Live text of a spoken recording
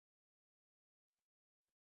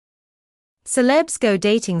Celebs Go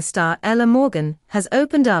Dating star Ella Morgan has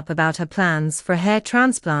opened up about her plans for a hair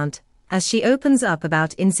transplant, as she opens up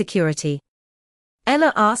about insecurity.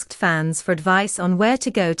 Ella asked fans for advice on where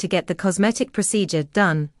to go to get the cosmetic procedure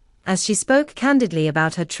done, as she spoke candidly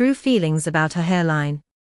about her true feelings about her hairline.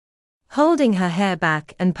 Holding her hair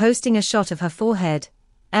back and posting a shot of her forehead,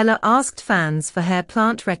 Ella asked fans for hair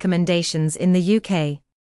plant recommendations in the UK.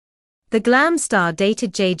 The glam star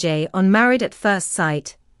dated JJ on Married at First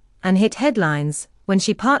Sight, and hit headlines when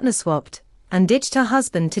she partner swapped and ditched her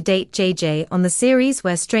husband to date JJ on the series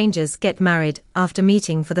where strangers get married after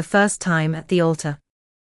meeting for the first time at the altar.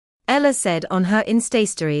 Ella said on her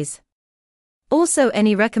Instastories. Also,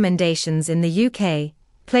 any recommendations in the UK,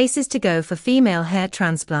 places to go for female hair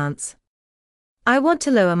transplants. I want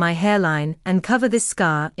to lower my hairline and cover this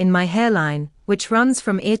scar in my hairline, which runs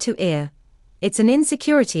from ear to ear. It's an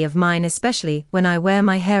insecurity of mine, especially when I wear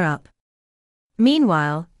my hair up.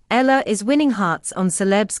 Meanwhile, Ella is winning hearts on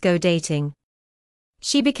Celebs Go Dating.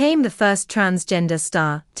 She became the first transgender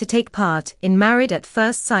star to take part in Married at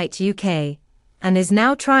First Sight UK, and is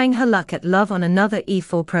now trying her luck at Love on Another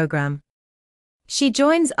E4 program. She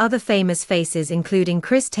joins other famous faces including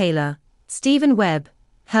Chris Taylor, Stephen Webb,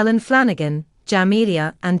 Helen Flanagan,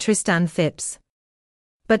 Jamelia and Tristan Phipps.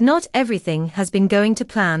 But not everything has been going to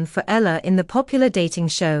plan for Ella in the popular dating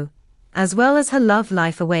show, as well as her love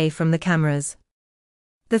life away from the cameras.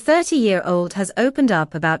 The 30-year-old has opened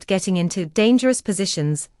up about getting into dangerous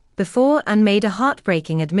positions before and made a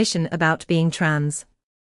heartbreaking admission about being trans.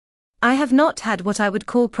 I have not had what I would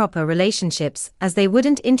call proper relationships, as they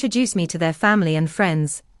wouldn't introduce me to their family and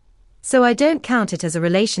friends. So I don't count it as a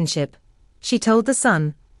relationship, she told The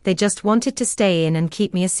Sun. They just wanted to stay in and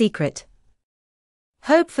keep me a secret.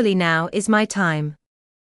 Hopefully now is my time.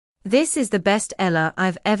 This is the best Ella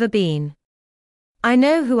I've ever been. I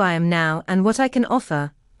know who I am now and what I can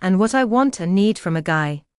offer, and what I want and need from a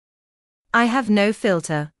guy. I have no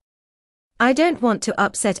filter. I don't want to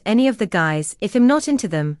upset any of the guys if I'm not into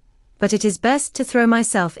them, but it is best to throw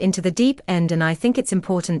myself into the deep end, and I think it's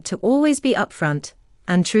important to always be upfront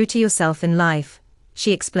and true to yourself in life,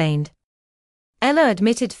 she explained. Ella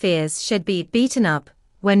admitted fears she'd be beaten up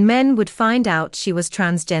when men would find out she was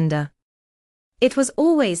transgender. It was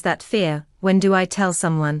always that fear, when do I tell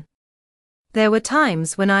someone? There were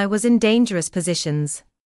times when I was in dangerous positions.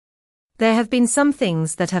 There have been some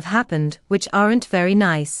things that have happened which aren't very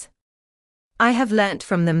nice. I have learnt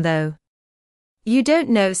from them though. You don't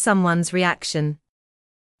know someone's reaction.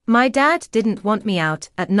 My dad didn't want me out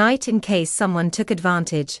at night in case someone took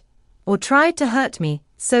advantage or tried to hurt me,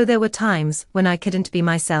 so there were times when I couldn't be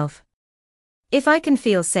myself. If I can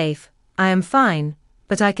feel safe, I am fine,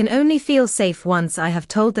 but I can only feel safe once I have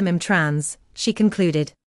told them I'm trans, she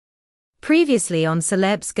concluded. Previously on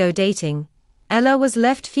Celebs Go Dating, Ella was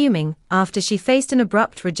left fuming after she faced an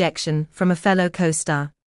abrupt rejection from a fellow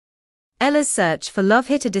co-star. Ella's search for love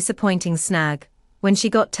hit a disappointing snag when she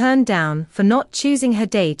got turned down for not choosing her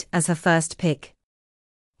date as her first pick.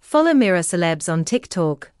 Follow Mirror Celebs on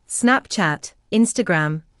TikTok, Snapchat,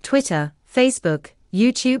 Instagram, Twitter, Facebook,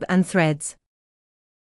 YouTube and Threads.